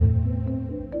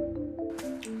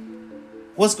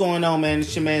What's going on, man?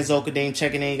 It's your man Zokadeen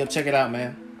checking in. Go check it out,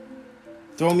 man.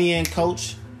 Throw Me In,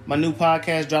 Coach. My new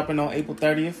podcast dropping on April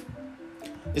 30th.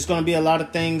 It's going to be a lot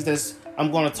of things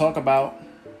I'm going to talk about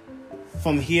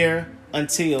from here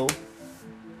until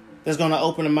that's going to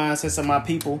open the mindsets of my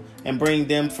people and bring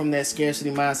them from that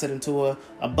scarcity mindset into a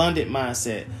abundant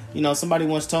mindset. You know, somebody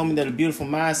once told me that a beautiful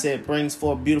mindset brings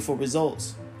forth beautiful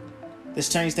results. Let's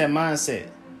change that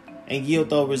mindset and yield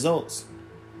those results.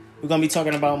 We're going to be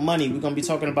talking about money. We're going to be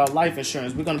talking about life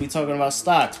insurance. We're going to be talking about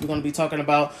stocks. We're going to be talking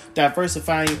about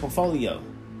diversifying your portfolio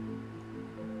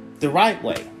the right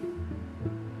way.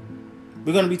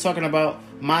 We're going to be talking about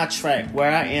my track, where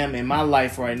I am in my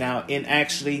life right now, and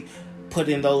actually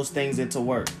putting those things into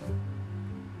work.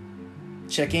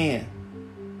 Check in.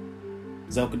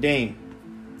 Zokadeen.